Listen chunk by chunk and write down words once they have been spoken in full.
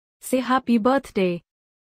say happy birthday.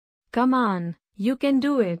 Come on, you can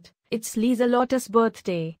do it. It's Liselotte's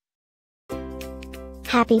birthday.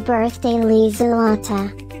 Happy birthday, Liselotte.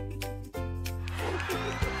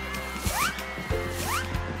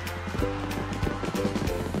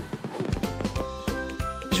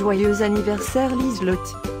 Joyeux anniversaire,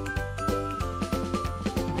 Liselotte.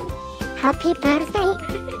 Happy birthday,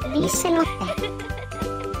 Liselotte.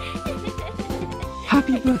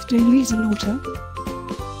 Happy birthday, Liselotte.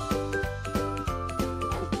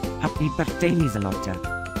 Happy birthday, Liselotte.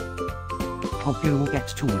 Hope you will get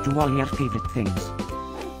to do all your favorite things.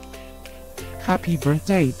 Happy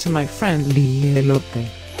birthday to my friend Liselotte.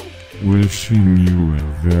 Wishing you a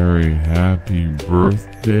very happy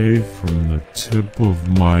birthday from the tip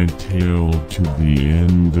of my tail to the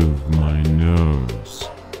end of my nose.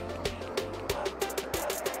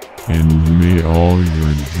 And may all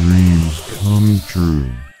your dreams come true.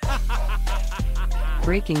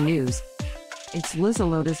 Breaking news. It's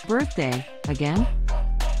Liselotte's birthday, again?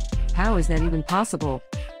 How is that even possible?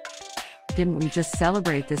 Didn't we just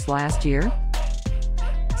celebrate this last year?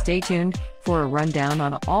 Stay tuned for a rundown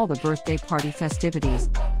on all the birthday party festivities.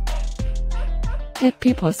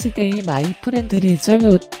 Happy birthday, my friend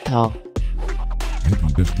Liselotte.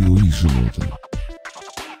 Happy birthday, Liselotte.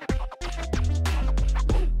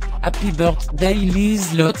 Happy birthday,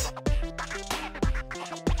 Liselotte.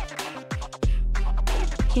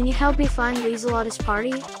 Can you help me find Liselotte's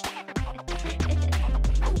party?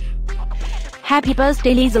 Happy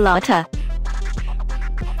birthday, Liselotte.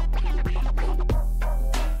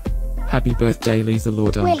 Happy birthday,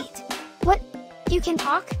 Liselotte. Wait, what? You can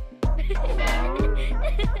talk?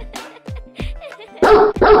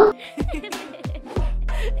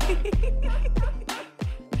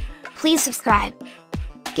 Please subscribe,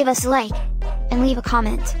 give us a like, and leave a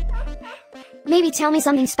comment. Maybe tell me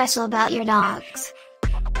something special about your dogs.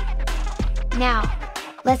 Now,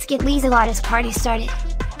 let's get Liselotte's party started.